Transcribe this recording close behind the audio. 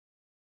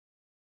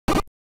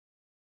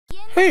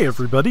Hey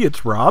everybody,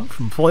 it's Rob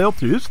from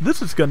Flailthroughs.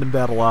 This is Gundam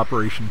Battle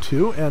Operation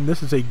 2, and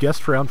this is a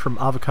guest round from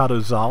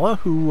Avocado Zala,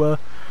 who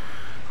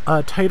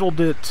titled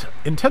it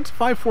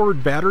Intensify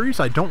Forward Batteries,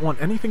 I Don't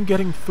Want Anything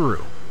Getting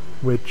Through,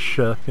 which,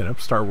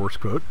 Star Wars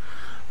quote.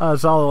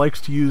 Zala likes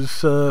to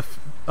use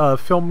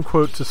film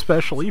quotes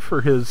especially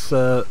for his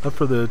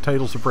for the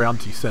titles of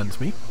rounds he sends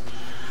me.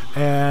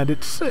 And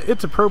it's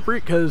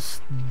appropriate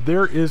because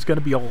there is going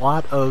to be a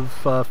lot of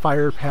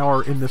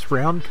firepower in this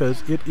round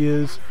because it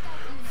is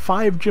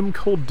 5 Gym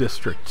Cold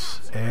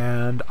districts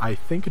and I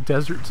think a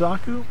Desert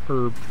Zaku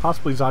or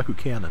possibly Zaku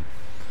Cannon.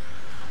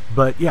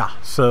 But yeah,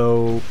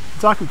 so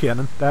Zaku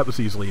Cannon, that was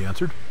easily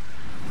answered.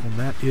 And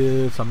that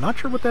is, I'm not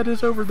sure what that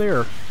is over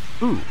there.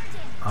 Ooh,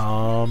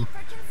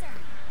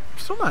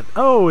 still not.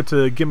 Oh, it's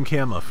a Gim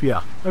Camouf.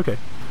 Yeah, okay.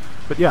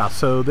 But yeah,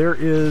 so there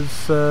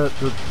is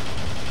the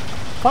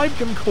 5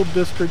 Gym Cold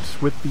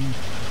districts with the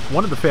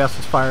one of the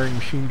fastest firing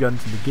machine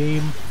guns in the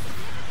game,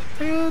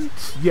 and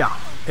yeah,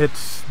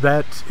 it's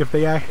that if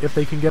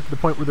they can get to the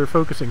point where they're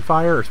focusing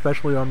fire,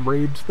 especially on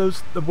raids,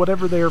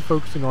 whatever they are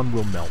focusing on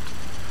will melt.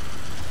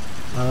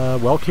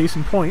 Well, case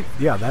in point,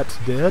 yeah, that's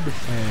dead,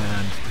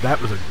 and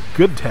that was a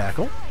good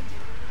tackle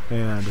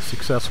and a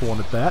successful one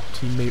at that.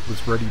 Teammate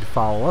was ready to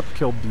follow up,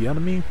 killed the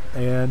enemy,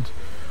 and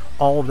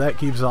all of that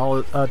gave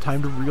Zala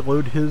time to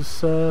reload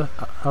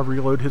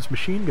his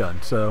machine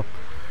gun. So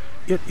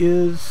it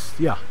is,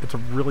 yeah, it's a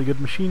really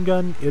good machine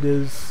gun. It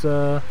is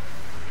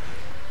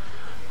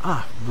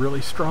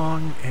really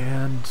strong,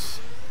 and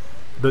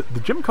the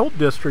Gym Cold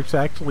districts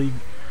actually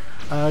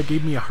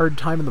gave me a hard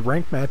time in the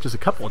rank matches a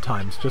couple of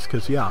times, just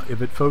because, yeah,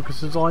 if it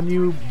focuses on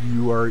you,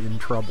 you are in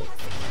trouble.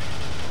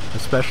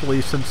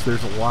 Especially since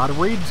there's a lot of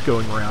raids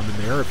going around in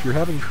there. If you're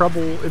having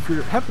trouble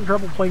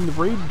playing the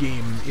raid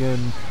game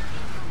in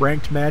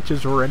ranked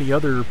matches or any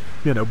other,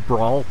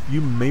 brawl, you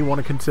may want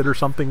to consider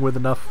something with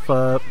enough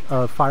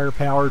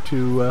firepower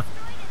to,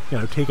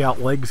 take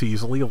out legs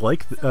easily,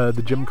 like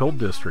the Gym Cold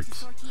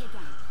districts.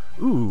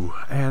 Ooh,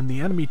 and the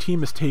enemy team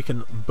has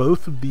taken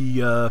both of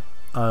the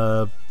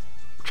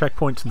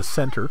checkpoints in the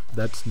center.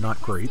 That's not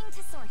great.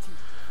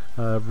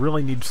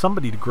 Really need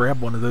somebody to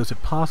grab one of those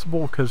if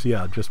possible, because,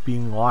 yeah, just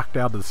being locked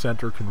out of the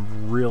center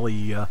can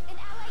really,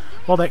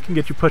 well, that can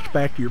get you pushed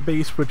back to your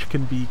base, which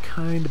can be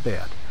kind of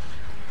bad.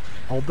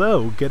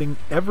 Although, getting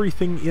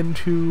everything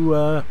into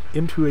a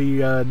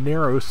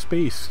narrow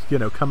space,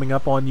 coming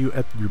up on you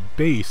at your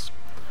base,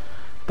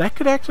 that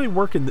could actually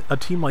work in a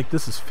team like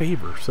this's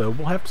favor, so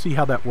we'll have to see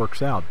how that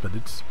works out, but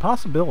it's a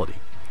possibility.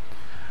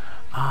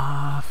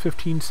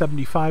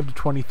 1575 to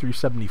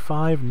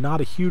 2375, not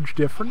a huge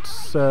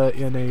difference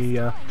in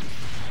a,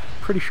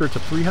 pretty sure it's a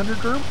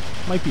 300 room,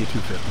 might be a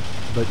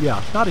 250, but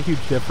yeah, not a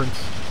huge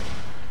difference.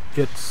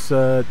 It's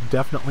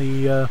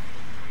definitely,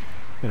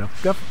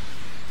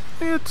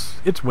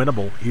 it's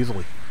winnable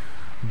easily.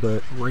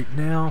 But right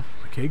now,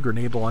 okay,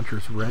 grenade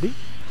launcher's ready.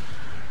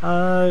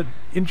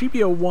 In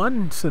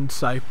GBO1,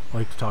 since I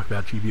like to talk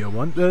about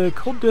GBO1, the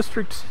Cold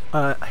District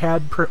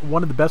had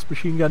one of the best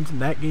machine guns in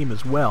that game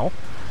as well.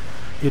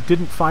 It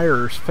didn't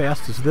fire as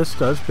fast as this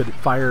does, but it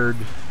fired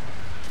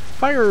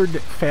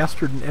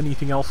faster than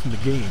anything else in the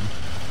game.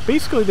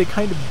 Basically, they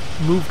kind of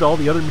moved all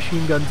the other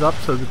machine guns up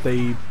so that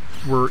they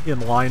were in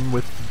line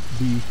with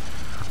the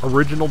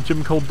original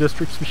Gym Cold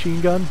District's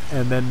machine gun,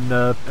 and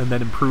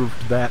then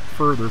improved that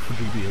further for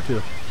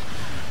GBO2.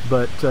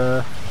 But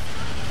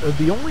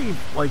the only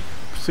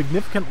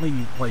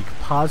significantly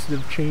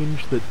positive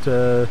change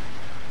that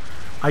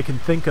I can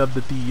think of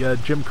that the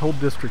Gym Cold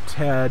districts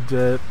had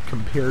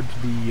compared to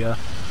the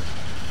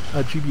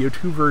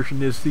GBO2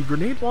 version is the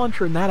grenade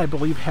launcher, and that I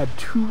believe had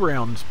 2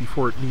 rounds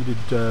before it needed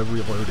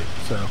reloading.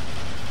 So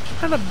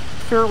kind of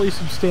fairly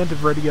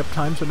substantive ready up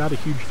time, so not a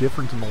huge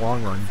difference in the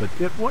long run, but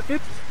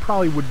it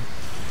probably would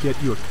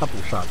get you a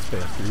couple shots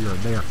faster here and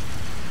there.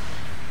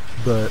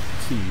 But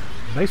let's see,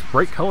 nice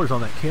bright colors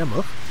on that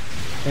camo,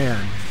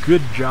 and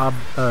good job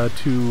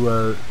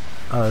to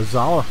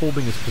Zala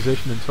holding his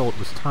position until it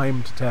was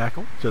time to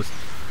tackle. Just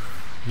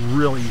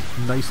really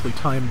nicely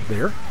timed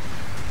there.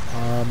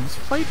 This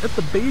fight at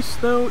the base,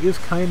 though, is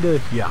kind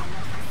of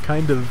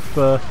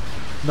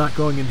not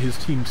going in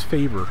his team's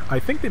favor. I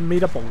think they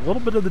made up a little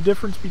bit of the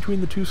difference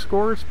between the two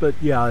scores, but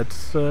yeah,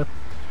 it's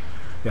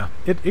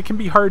it can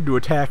be hard to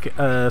attack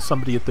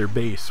somebody at their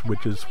base,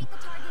 which is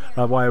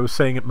why I was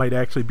saying it might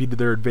actually be to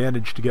their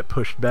advantage to get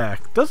pushed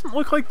back. Doesn't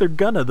look like they're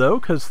gonna, though,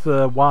 because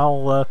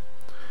while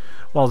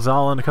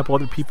Zala and a couple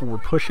other people were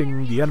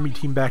pushing the enemy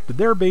team back to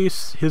their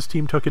base, his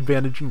team took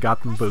advantage and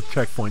got them both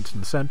checkpoints in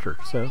the center.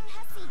 So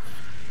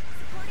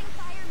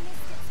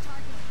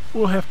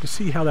we'll have to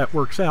see how that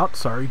works out.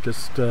 Sorry,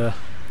 just it's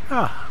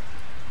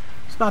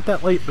not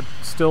that late, but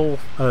still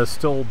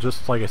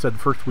just like I said, the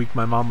first week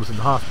my mom was in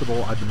the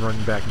hospital. I've been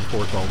running back and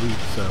forth all week,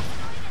 so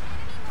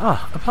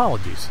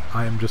apologies.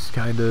 I am just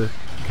kind of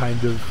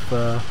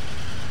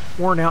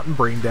worn out and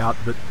brained out,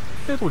 but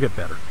it'll get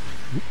better.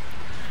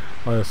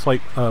 A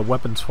slight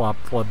weapon swap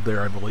flood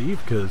there, I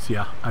believe, because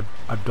yeah,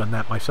 I've done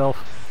that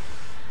myself.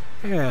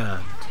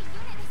 And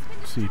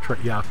let's see,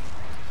 yeah,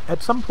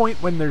 at some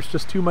point when there's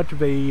just too much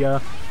of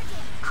a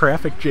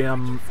traffic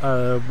jam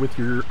with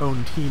your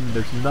own team,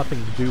 there's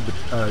nothing to do but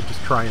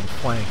just try and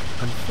flank.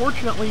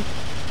 Unfortunately,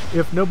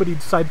 if nobody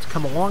decides to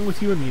come along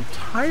with you and the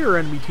entire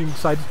enemy team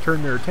decides to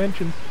turn their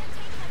attention,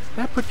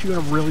 that puts you in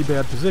a really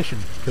bad position,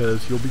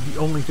 because you'll be the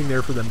only thing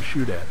there for them to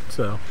shoot at.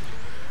 So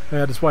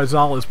that is why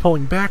Zal is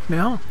pulling back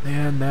now,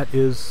 and that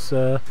is,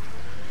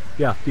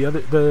 yeah,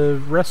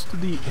 the rest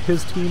of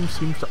his team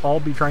seems to all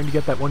be trying to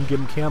get that one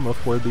Gim Camo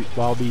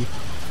while the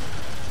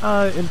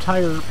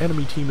entire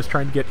enemy team is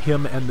trying to get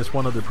him and this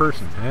one other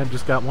person, and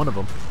just got one of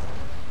them.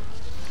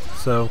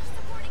 So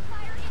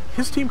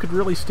his team could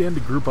really stand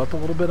to group up a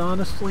little bit,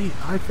 honestly,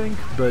 I think,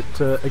 but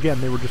again,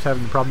 they were just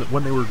having the problem that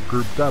when they were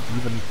grouped up,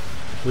 even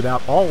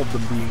without all of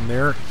them being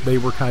there, they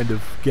were kind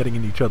of getting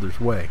in each other's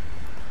way.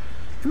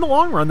 In the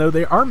long run, though,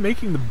 they are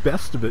making the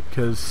best of it,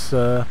 because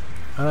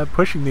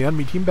pushing the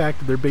enemy team back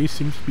to their base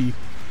seems to be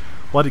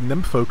letting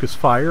them focus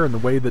fire in the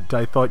way that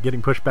I thought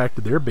getting pushed back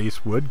to their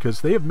base would,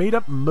 because they have made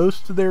up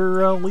most of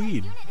their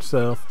lead.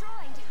 So,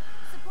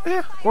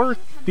 yeah, or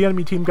the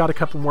enemy team got a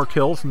couple more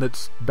kills and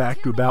it's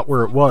back to about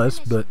where it was,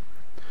 but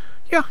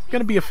yeah,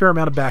 going to be a fair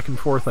amount of back and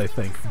forth, I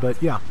think.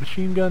 But yeah,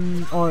 machine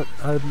gun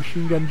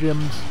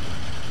gyms,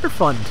 they're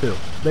fun too.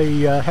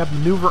 They have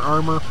maneuver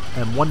armor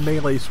and one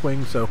melee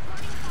swing, so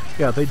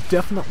yeah, they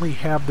definitely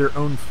have their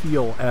own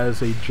feel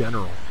as a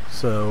general.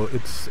 So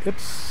it's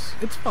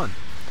fun.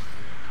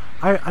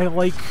 I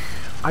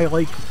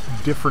like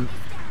different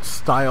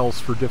styles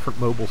for different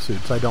mobile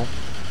suits. I don't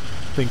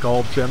think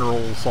all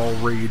generals, all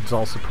raids,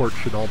 all support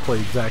should all play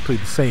exactly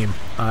the same.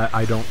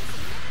 I don't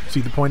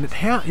see the point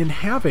in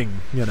having,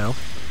 you know,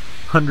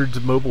 hundreds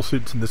of mobile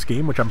suits in this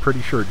game, which I'm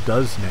pretty sure it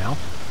does now,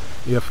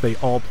 if they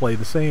all play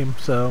the same.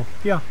 So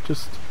yeah,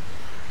 just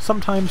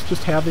sometimes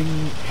just having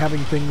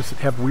things that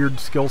have weird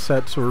skill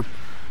sets, or,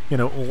 you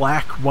know,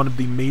 lack one of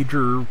the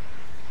major,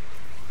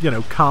 you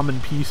know,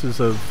 common pieces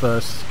of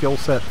skill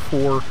set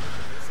for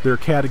their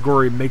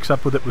category, makes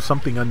up with it with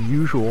something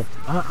unusual.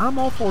 I'm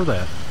all for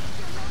that.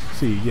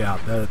 See,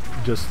 yeah,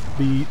 just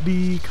the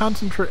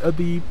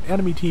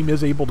enemy team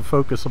is able to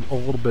focus a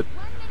little bit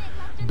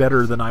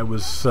better than I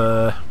was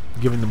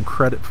giving them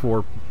credit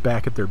for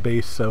back at their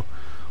base. So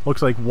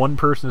looks like one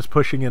person is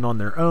pushing in on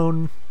their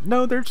own.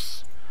 No,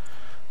 there's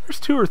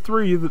two or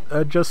three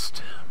that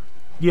just,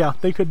 yeah,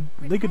 they could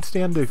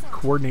stand to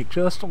coordinate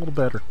just a little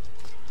better.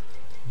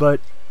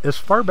 But as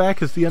far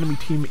back as the enemy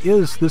team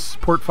is, this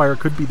support fire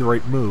could be the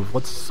right move.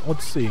 Let's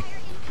see.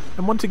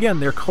 And once again,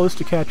 they're close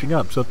to catching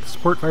up. So if the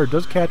support fire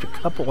does catch a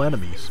couple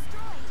enemies,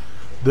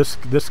 this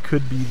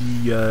could be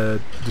the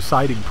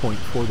deciding point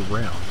for the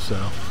round.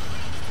 So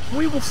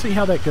we will see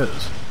how that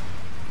goes.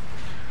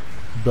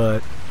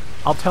 But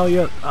I'll tell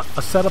you,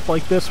 a setup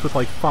like this with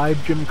like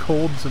 5 Gym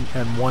Colds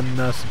and one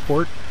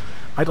support,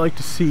 I'd like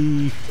to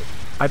see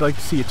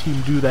a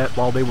team do that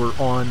while they were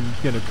on,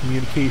 you know,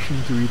 communication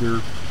through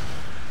either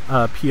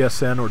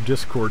PSN or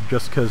Discord,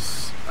 just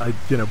because,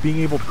 you know, being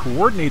able to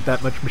coordinate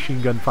that much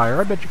machine gun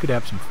fire, I bet you could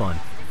have some fun.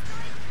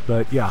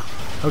 But yeah,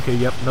 okay,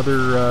 yep,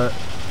 another,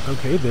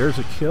 okay, there's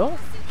a kill.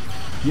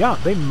 Yeah,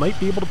 they might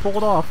be able to pull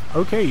it off.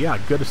 Okay, yeah,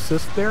 good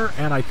assist there,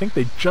 and I think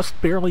they just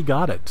barely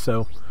got it.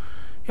 So,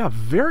 yeah,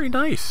 very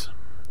nice.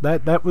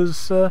 That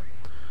was,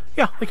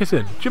 yeah, like I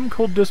said, Gym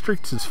Cold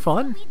Districts is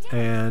fun,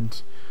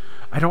 and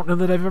I don't know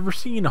that I've ever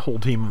seen a whole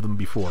team of them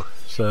before.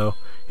 So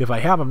if I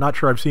have, I'm not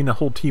sure I've seen a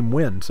whole team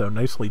win, so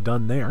nicely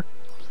done there.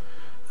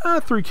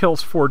 3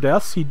 kills, 4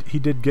 deaths. He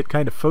did get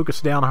kind of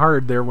focused down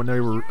hard there when they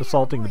were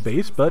assaulting the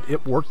base, but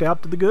it worked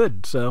out to the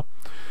good. So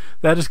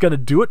that is going to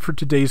do it for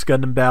today's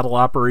Gundam Battle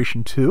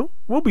Operation 2.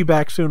 We'll be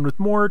back soon with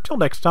more. Till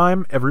next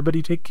time,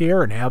 everybody take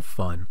care and have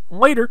fun.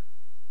 Later!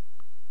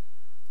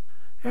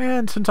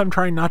 And since I'm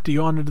trying not to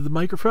yawn into the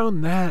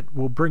microphone, that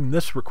will bring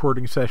this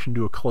recording session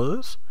to a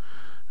close.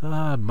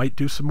 Might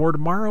do some more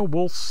tomorrow.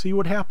 We'll see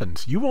what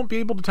happens. You won't be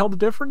able to tell the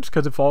difference,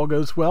 because if all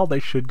goes well, they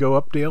should go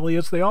up daily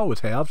as they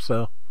always have.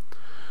 So,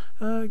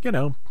 you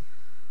know,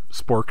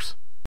 sporks.